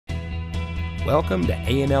Welcome to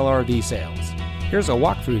A&L RV Sales. Here's a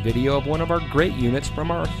walkthrough video of one of our great units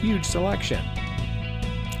from our huge selection.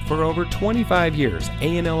 For over 25 years,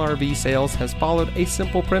 A&L RV Sales has followed a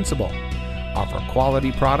simple principle: offer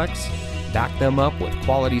quality products, back them up with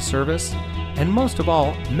quality service, and most of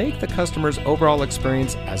all, make the customer's overall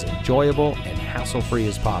experience as enjoyable and hassle-free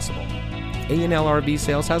as possible. A&L RV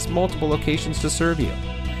Sales has multiple locations to serve you.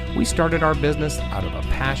 We started our business out of a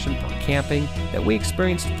passion for camping that we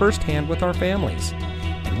experienced firsthand with our families,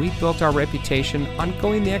 and we built our reputation on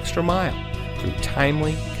going the extra mile through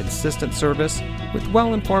timely, consistent service with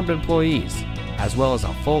well-informed employees, as well as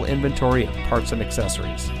a full inventory of parts and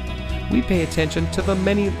accessories. We pay attention to the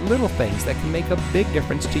many little things that can make a big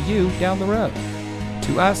difference to you down the road.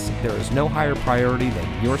 To us, there is no higher priority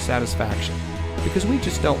than your satisfaction, because we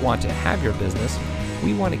just don't want to have your business.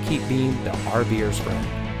 We want to keep being the RVer's friend.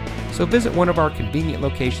 So visit one of our convenient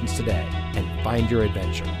locations today and find your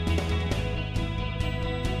adventure.